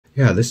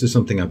Yeah, this is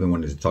something I've been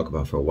wanting to talk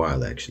about for a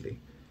while, actually.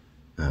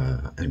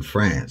 And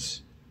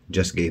France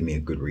just gave me a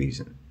good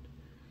reason.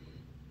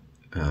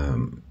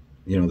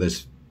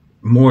 There's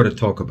more to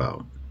talk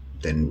about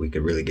than we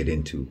could really get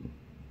into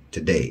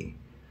today.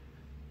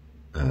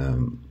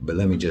 But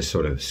let me just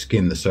sort of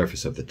skim the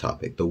surface of the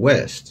topic. The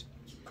West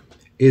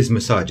is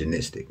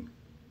misogynistic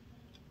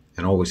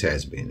and always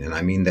has been. And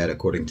I mean that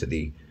according to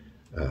the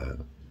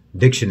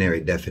dictionary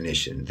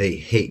definition. They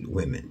hate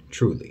women,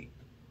 truly.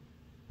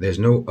 There's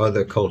no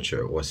other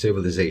culture or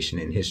civilization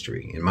in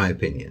history, in my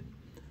opinion,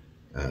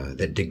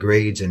 that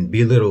degrades and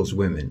belittles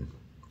women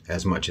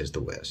as much as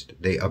the West.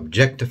 They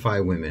objectify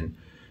women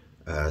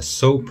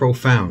so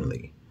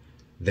profoundly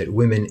that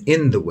women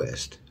in the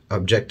West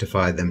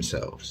objectify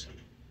themselves.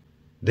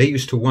 They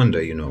used to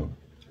wonder,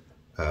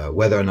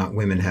 whether or not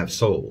women have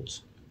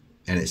souls.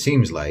 And it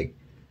seems like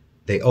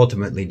they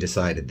ultimately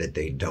decided that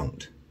they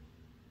don't.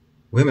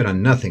 Women are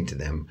nothing to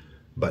them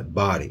but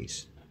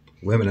bodies.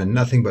 Women are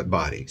nothing but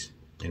bodies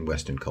in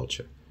Western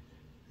culture.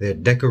 They're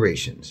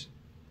decorations.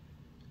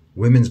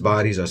 Women's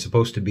bodies are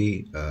supposed to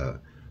be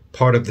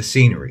part of the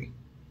scenery.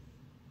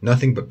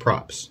 Nothing but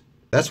props.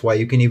 That's why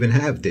you can even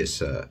have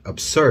this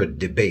absurd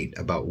debate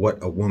about what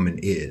a woman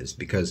is.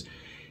 Because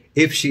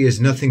if she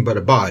is nothing but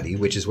a body,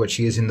 which is what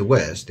she is in the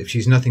West, if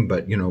she's nothing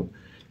but,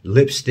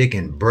 lipstick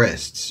and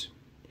breasts,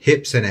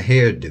 hips and a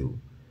hairdo,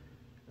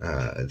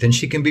 then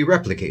she can be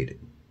replicated.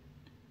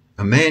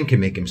 A man can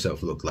make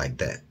himself look like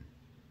that.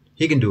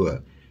 He can do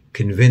a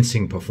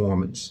convincing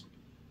performance,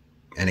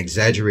 an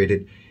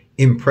exaggerated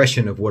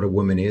impression of what a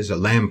woman is, a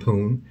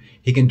lampoon.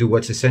 He can do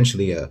what's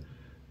essentially a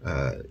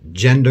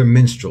gender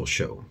minstrel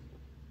show.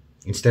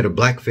 Instead of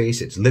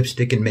blackface, it's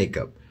lipstick and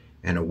makeup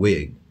and a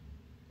wig,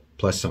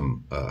 plus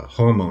some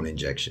hormone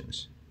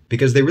injections.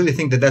 Because they really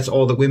think that that's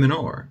all that women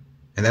are,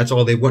 and that's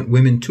all they want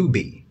women to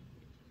be.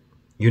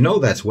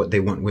 That's what they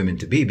want women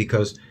to be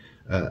because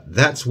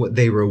that's what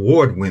they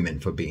reward women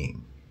for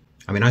being.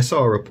 I mean, I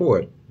saw a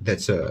report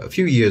that's a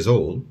few years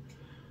old,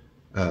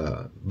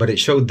 but it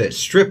showed that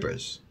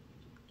strippers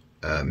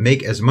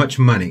make as much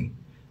money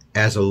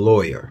as a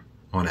lawyer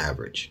on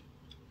average.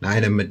 Now,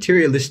 in a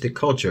materialistic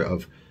culture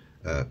of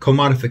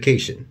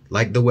commodification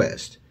like the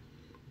West,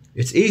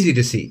 it's easy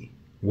to see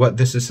what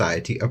the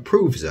society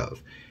approves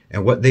of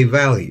and what they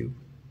value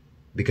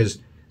because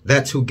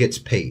that's who gets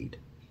paid.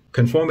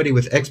 Conformity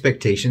with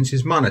expectations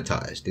is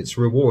monetized. It's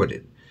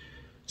rewarded.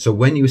 So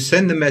when you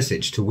send the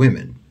message to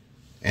women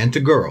and to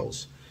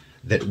girls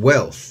that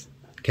wealth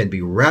can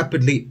be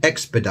rapidly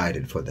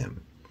expedited for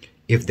them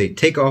if they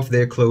take off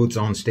their clothes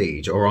on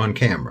stage or on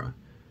camera,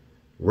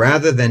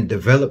 rather than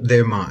develop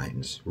their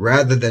minds,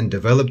 rather than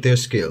develop their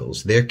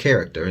skills, their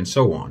character, and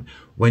so on,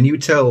 when you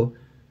tell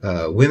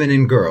women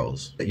and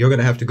girls that you're going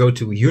to have to go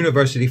to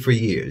university for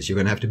years, you're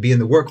going to have to be in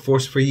the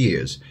workforce for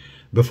years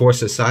before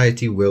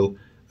society will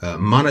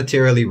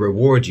monetarily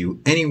reward you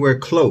anywhere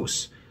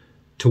close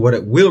to what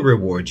it will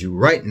reward you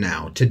right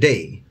now,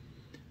 today,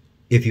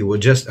 if you will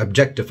just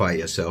objectify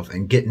yourself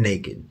and get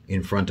naked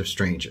in front of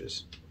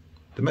strangers.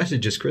 The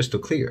message is crystal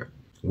clear.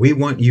 We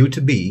want you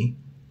to be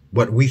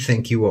what we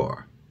think you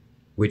are,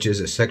 which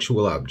is a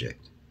sexual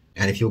object.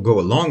 And if you'll go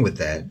along with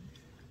that,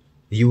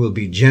 you will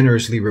be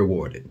generously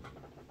rewarded.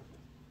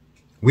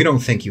 We don't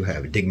think you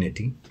have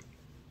dignity.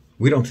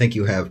 We don't think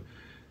you have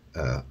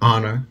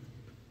honor.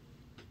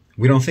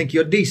 We don't think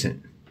you're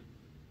decent.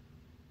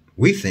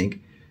 We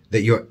think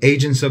that you're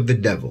agents of the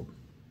devil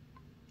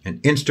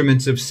and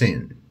instruments of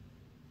sin.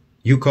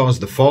 You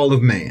caused the fall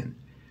of man.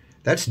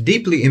 That's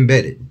deeply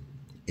embedded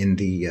in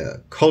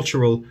the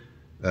cultural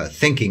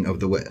thinking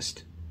of the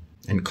West.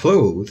 And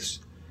clothes,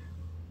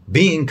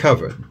 being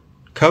covered,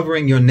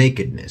 covering your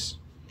nakedness,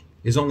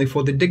 is only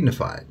for the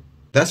dignified.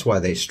 That's why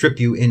they strip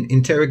you in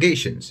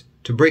interrogations,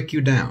 to break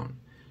you down,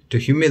 to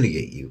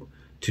humiliate you,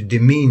 to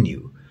demean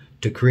you,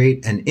 to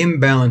create an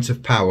imbalance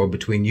of power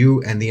between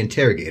you and the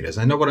interrogators.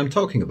 I know what I'm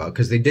talking about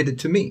because they did it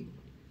to me.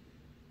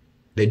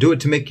 They do it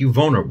to make you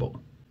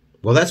vulnerable.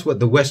 Well, that's what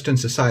the Western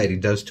society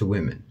does to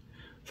women.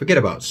 Forget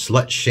about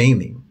slut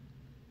shaming.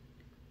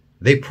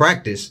 They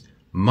practice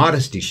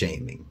modesty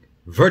shaming,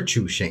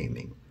 virtue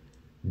shaming,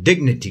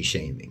 dignity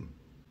shaming.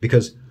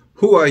 Because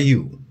who are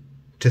you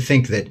to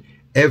think that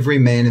every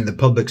man in the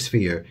public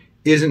sphere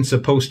isn't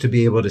supposed to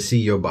be able to see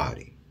your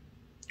body?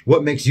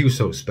 What makes you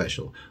so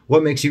special?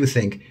 What makes you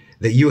think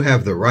that you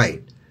have the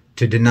right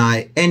to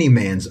deny any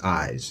man's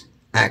eyes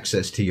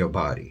access to your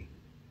body?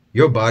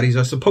 Your bodies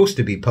are supposed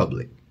to be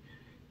public.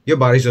 Your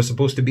bodies are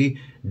supposed to be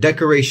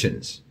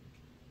decorations.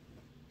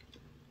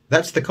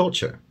 That's the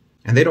culture.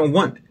 And they don't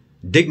want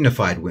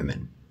dignified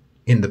women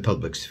in the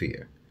public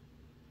sphere.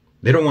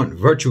 They don't want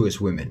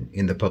virtuous women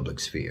in the public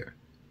sphere.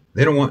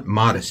 They don't want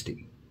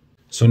modesty.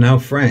 So now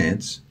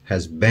France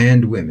has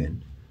banned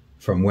women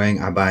from wearing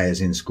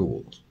abayas in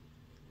schools.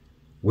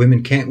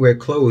 Women can't wear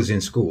clothes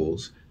in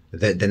schools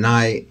that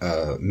deny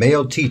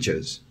male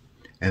teachers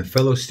and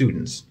fellow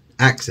students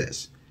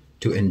access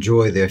to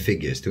enjoy their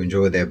figures, to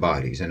enjoy their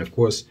bodies. And of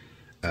course,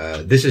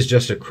 this is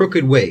just a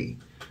crooked way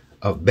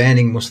of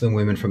banning Muslim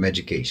women from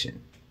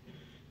education.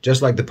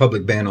 Just like the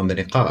public ban on the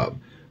niqab,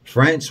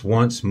 France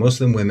wants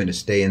Muslim women to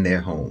stay in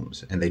their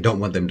homes, and they don't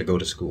want them to go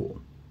to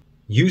school.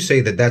 You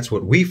say that that's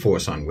what we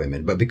force on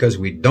women, but because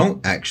we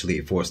don't actually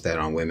force that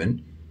on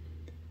women,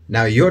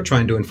 now you're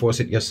trying to enforce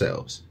it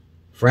yourselves.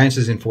 France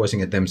is enforcing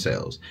it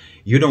themselves.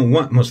 You don't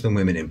want Muslim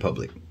women in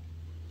public.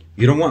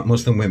 You don't want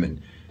Muslim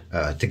women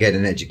to get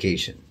an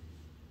education.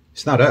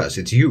 It's not us,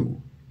 it's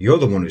you. You're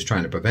the one who's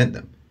trying to prevent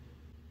them.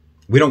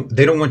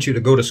 They don't want you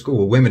to go to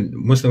school,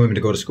 Muslim women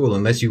to go to school,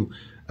 unless you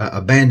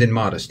abandon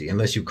modesty,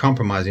 unless you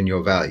compromise in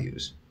your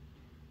values.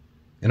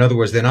 In other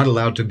words, they're not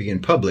allowed to be in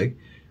public.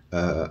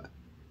 They're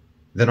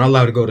not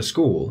allowed to go to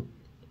school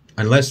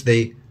unless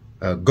they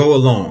go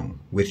along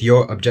with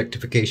your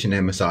objectification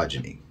and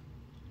misogyny.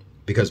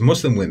 Because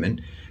Muslim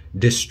women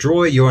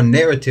destroy your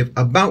narrative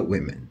about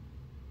women,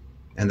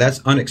 and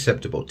that's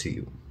unacceptable to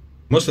you.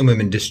 Muslim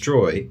women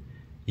destroy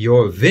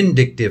your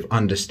vindictive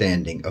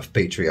understanding of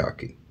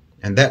patriarchy,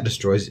 and that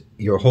destroys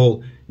your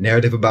whole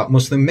narrative about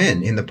Muslim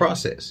men in the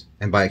process,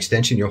 and by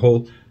extension your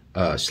whole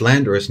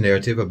slanderous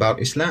narrative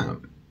about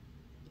Islam.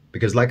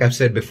 Because like I've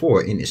said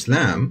before, in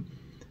Islam,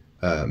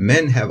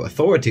 men have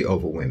authority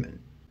over women,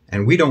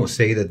 and we don't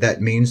say that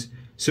that means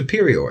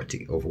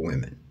superiority over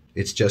women.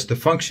 It's just a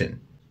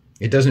function.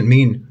 It doesn't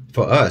mean,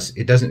 for us,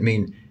 it doesn't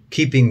mean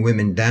keeping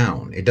women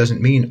down. It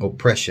doesn't mean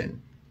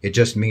oppression. It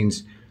just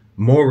means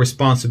more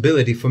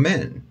responsibility for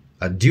men,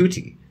 a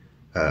duty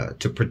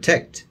to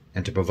protect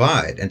and to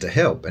provide and to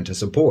help and to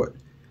support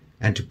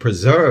and to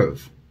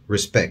preserve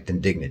respect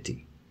and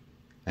dignity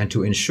and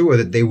to ensure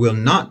that they will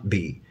not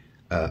be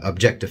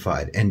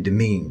objectified and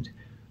demeaned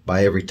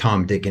by every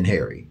Tom, Dick, and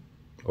Harry,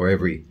 or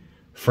every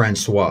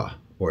Francois,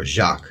 or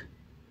Jacques,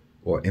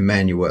 or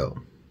Emmanuel.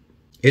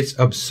 It's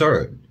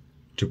absurd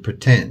to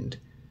pretend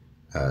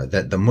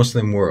that the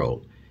Muslim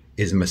world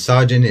is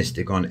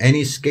misogynistic on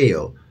any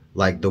scale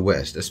like the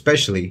West,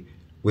 especially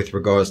with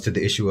regards to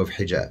the issue of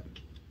hijab.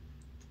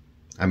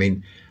 I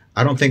mean,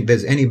 I don't think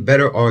there's any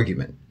better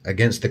argument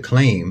against the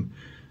claim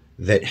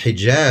that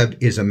hijab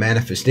is a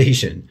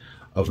manifestation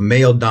of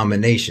male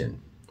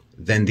domination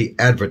than the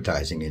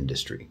advertising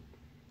industry.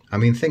 I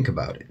mean, think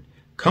about it.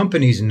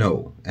 Companies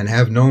know and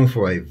have known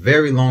for a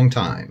very long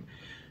time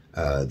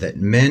that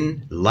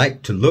men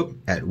like to look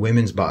at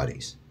women's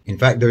bodies. In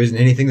fact, there isn't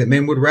anything that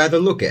men would rather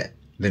look at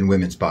than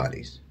women's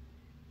bodies.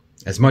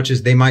 As much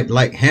as they might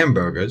like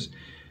hamburgers,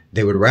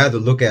 they would rather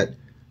look at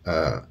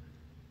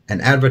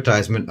an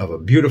advertisement of a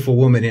beautiful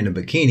woman in a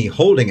bikini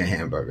holding a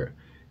hamburger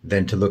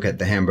than to look at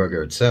the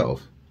hamburger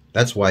itself.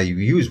 That's why you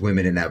use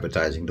women in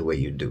advertising the way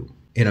you do.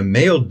 In a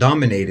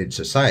male-dominated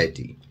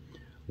society,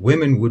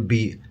 women would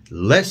be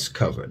less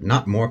covered,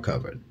 not more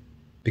covered,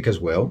 because,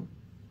 well,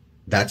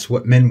 that's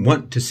what men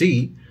want to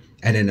see,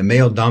 and in a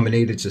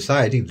male-dominated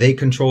society, they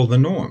control the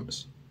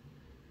norms.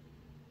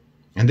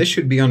 And this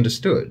should be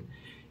understood.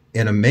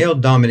 In a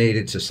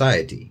male-dominated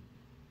society,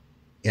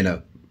 in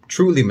a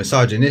truly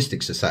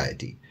misogynistic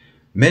society,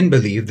 men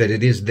believe that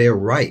it is their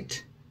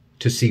right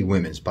to see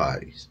women's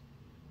bodies.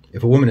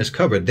 If a woman is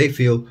covered, they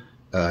feel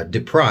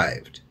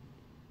deprived.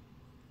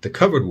 The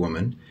covered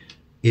woman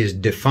is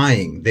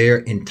defying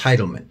their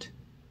entitlement.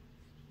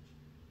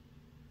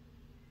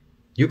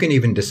 You can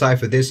even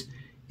decipher this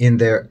in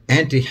their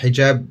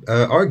anti-hijab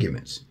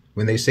arguments,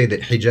 when they say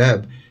that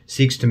hijab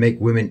seeks to make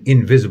women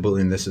invisible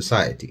in the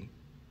society.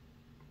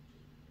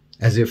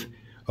 As if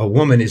a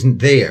woman isn't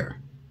there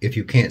if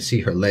you can't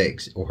see her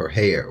legs or her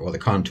hair or the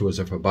contours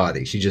of her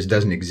body. She just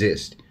doesn't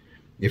exist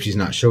if she's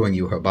not showing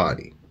you her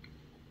body.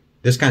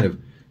 This kind of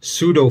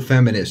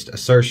pseudo-feminist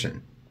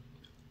assertion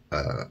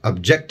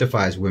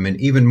objectifies women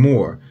even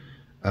more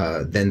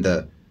than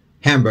the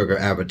hamburger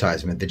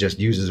advertisement that just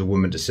uses a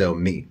woman to sell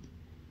meat.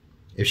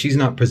 If she's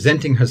not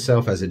presenting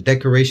herself as a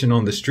decoration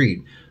on the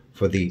street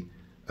for the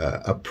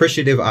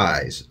appreciative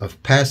eyes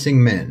of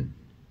passing men,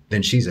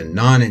 then she's a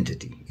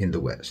non-entity in the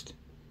West.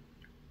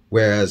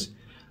 Whereas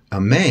a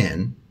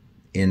man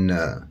in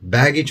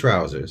baggy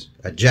trousers,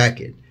 a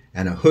jacket,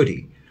 and a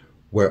hoodie,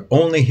 where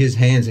only his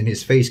hands and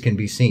his face can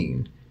be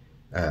seen,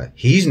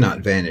 he's not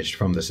vanished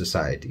from the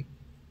society.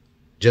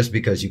 Just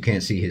because you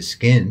can't see his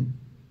skin,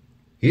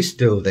 he's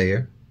still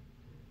there.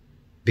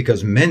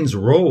 Because men's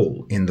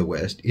role in the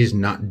West is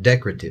not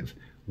decorative,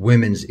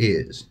 women's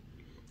is.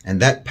 And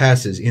that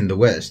passes in the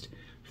West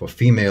for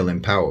female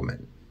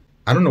empowerment.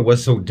 I don't know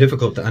what's so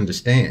difficult to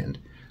understand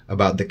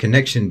about the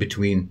connection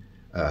between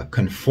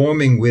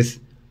conforming with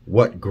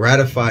what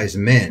gratifies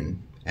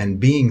men and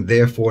being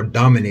therefore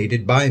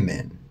dominated by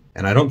men.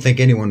 And I don't think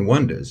anyone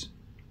wonders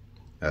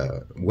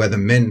whether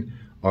men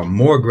are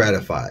more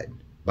gratified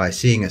by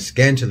seeing a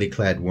scantily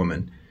clad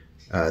woman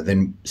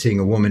than seeing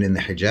a woman in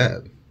the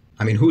hijab.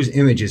 I mean, whose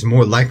image is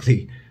more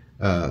likely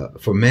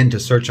for men to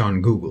search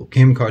on Google,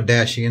 Kim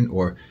Kardashian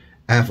or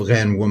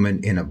Afghan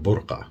woman in a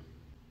burqa?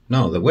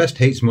 No, the West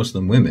hates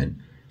Muslim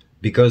women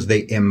because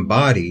they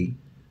embody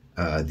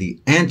the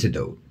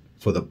antidote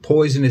for the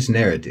poisonous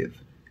narrative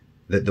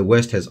that the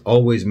West has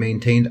always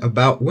maintained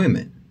about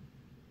women.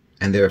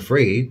 And they're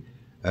afraid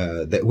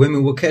that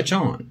women will catch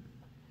on.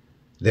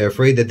 They're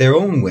afraid that their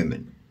own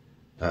women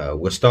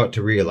will start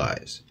to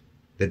realize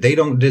that they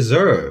don't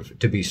deserve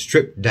to be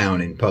stripped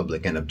down in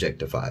public and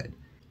objectified,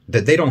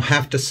 that they don't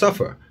have to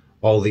suffer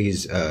all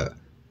these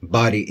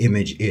body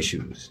image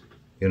issues,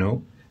 you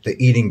know, the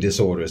eating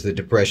disorders, the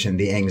depression,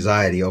 the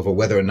anxiety over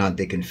whether or not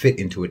they can fit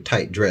into a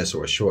tight dress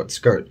or a short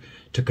skirt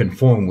to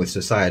conform with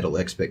societal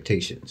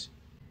expectations.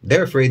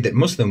 They're afraid that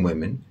Muslim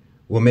women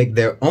will make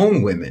their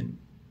own women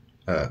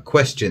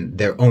question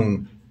their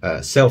own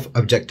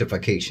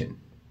self-objectification,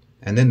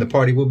 and then the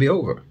party will be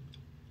over.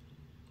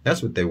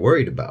 That's what they're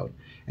worried about,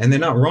 and they're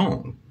not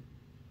wrong.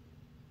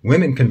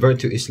 Women convert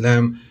to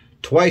Islam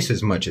twice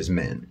as much as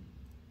men.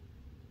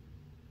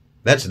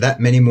 That's that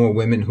many more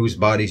women whose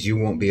bodies you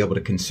won't be able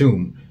to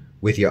consume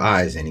with your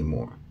eyes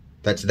anymore.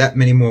 That's that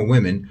many more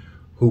women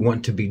who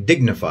want to be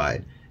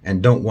dignified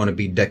and don't want to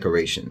be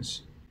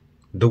decorations.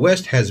 The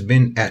West has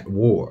been at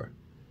war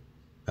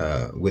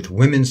with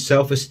women's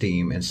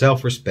self-esteem and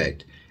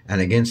self-respect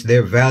and against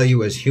their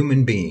value as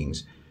human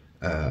beings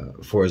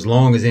for as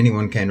long as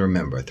anyone can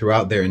remember,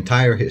 throughout their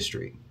entire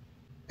history.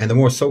 And the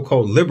more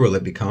so-called liberal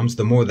it becomes,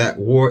 the more that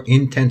war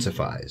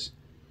intensifies.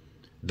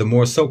 The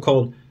more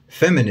so-called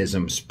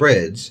feminism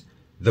spreads,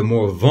 the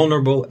more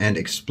vulnerable and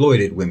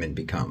exploited women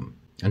become,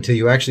 until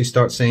you actually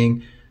start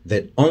saying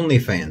that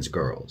OnlyFans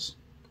girls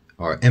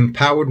are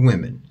empowered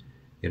women,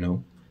 you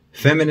know,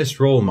 feminist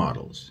role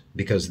models,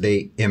 because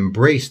they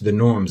embrace the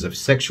norms of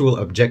sexual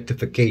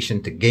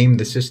objectification to game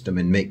the system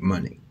and make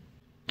money.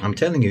 I'm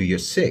telling you, you're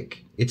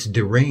sick. It's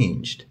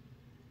deranged.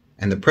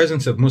 And the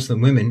presence of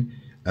Muslim women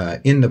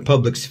in the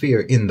public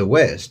sphere in the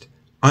West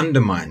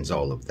undermines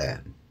all of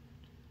that.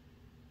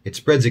 It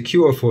spreads a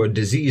cure for a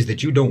disease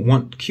that you don't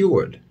want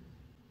cured.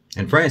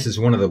 And France is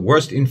one of the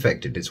worst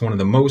infected. It's one of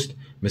the most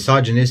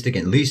misogynistic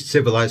and least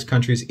civilized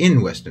countries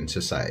in Western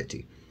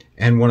society,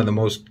 and one of the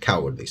most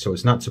cowardly. So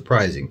it's not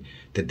surprising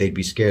that they'd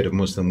be scared of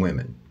Muslim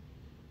women.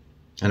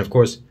 And of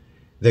course,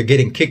 they're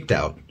getting kicked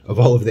out of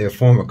all of their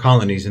former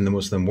colonies in the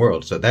Muslim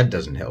world, so that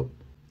doesn't help.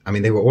 I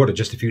mean, they were ordered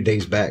just a few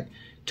days back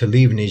to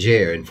leave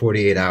Niger in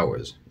 48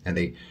 hours, and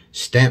they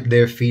stamped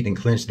their feet and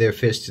clenched their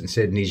fists and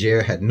said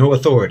Niger had no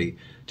authority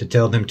to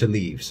tell them to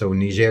leave. So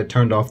Niger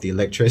turned off the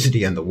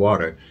electricity and the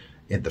water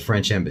at the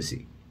French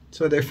embassy.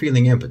 So they're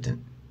feeling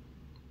impotent.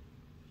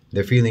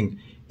 They're feeling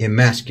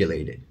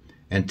emasculated.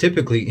 And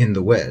typically in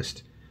the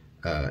West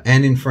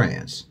and in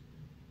France,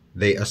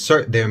 they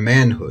assert their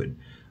manhood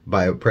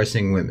by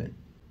oppressing women.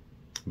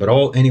 But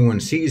all anyone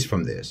sees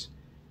from this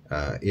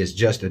is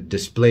just a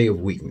display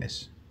of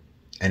weakness,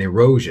 an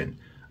erosion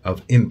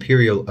of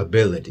imperial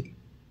ability.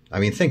 I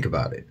mean, think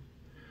about it.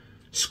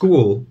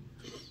 School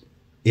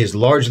is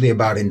largely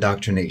about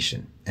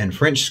indoctrination, and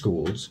French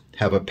schools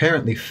have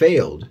apparently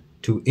failed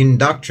to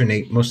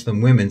indoctrinate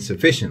Muslim women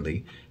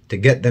sufficiently to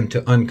get them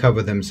to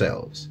uncover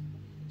themselves.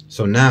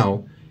 So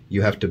now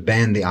you have to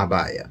ban the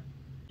abaya.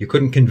 You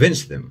couldn't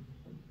convince them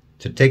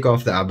to take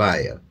off the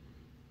abaya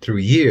through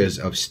years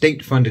of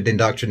state-funded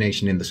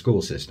indoctrination in the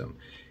school system.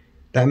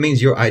 That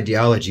means your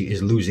ideology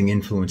is losing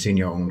influence in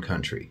your own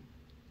country,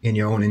 in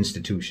your own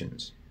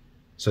institutions.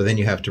 So then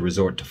you have to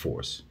resort to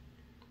force.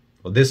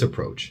 Well, this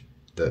approach,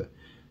 the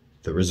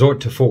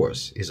resort to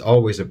force, is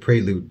always a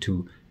prelude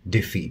to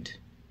defeat.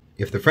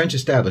 If the French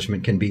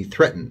establishment can be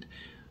threatened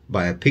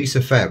by a piece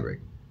of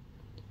fabric,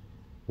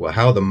 well,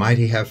 how the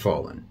mighty have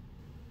fallen.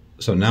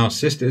 So now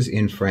sisters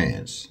in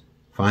France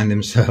find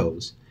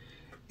themselves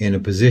in a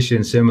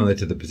position similar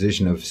to the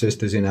position of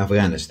sisters in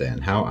Afghanistan.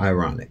 How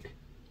ironic.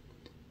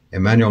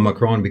 Emmanuel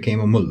Macron became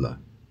a mullah,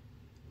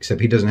 except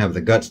he doesn't have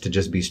the guts to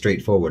just be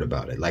straightforward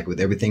about it. Like with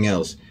everything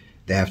else,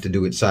 they have to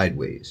do it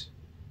sideways.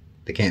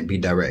 They can't be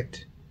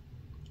direct.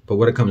 But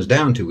what it comes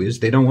down to is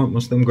they don't want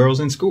Muslim girls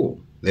in school.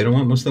 They don't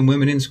want Muslim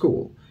women in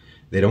school.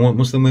 They don't want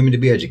Muslim women to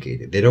be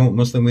educated. They don't want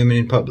Muslim women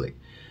in public.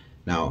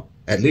 Now,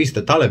 at least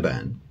the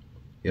Taliban,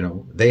 you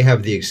know, they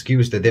have the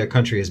excuse that their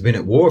country has been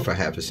at war for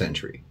half a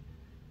century.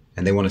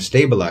 And they want to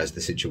stabilize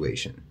the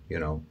situation, you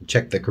know,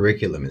 check the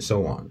curriculum and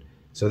so on.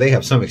 So they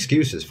have some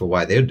excuses for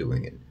why they're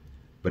doing it.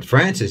 But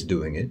France is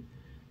doing it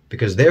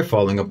because they're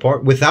falling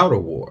apart without a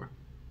war.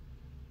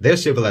 Their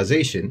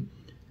civilization,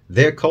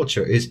 their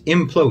culture is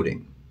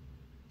imploding.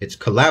 It's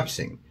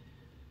collapsing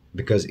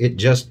because it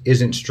just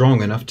isn't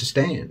strong enough to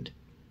stand.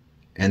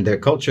 And their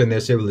culture and their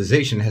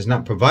civilization has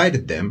not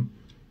provided them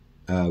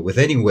with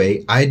any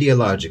way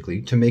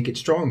ideologically to make it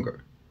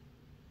stronger.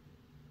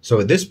 So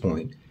at this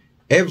point,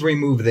 every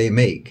move they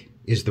make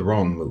is the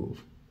wrong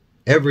move.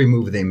 Every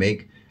move they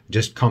make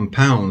just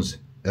compounds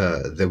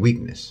the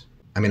weakness.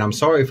 I mean, I'm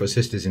sorry for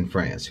sisters in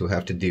France who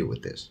have to deal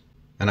with this.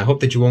 And I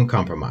hope that you won't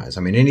compromise.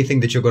 I mean, anything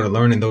that you're going to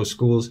learn in those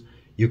schools,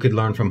 you could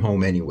learn from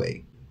home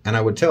anyway. And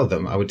I would tell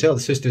the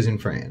sisters in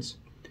France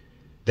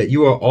that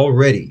you are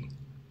already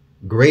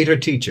greater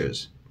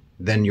teachers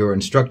than your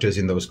instructors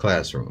in those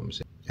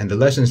classrooms. And the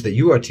lessons that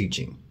you are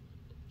teaching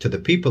to the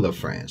people of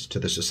France, to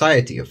the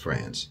society of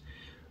France,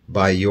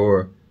 by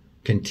your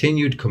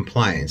continued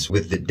compliance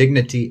with the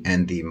dignity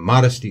and the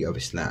modesty of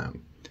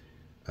Islam,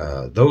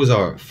 those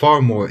are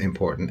far more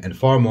important and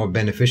far more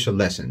beneficial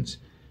lessons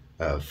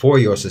for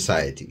your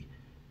society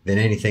than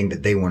anything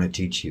that they want to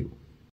teach you.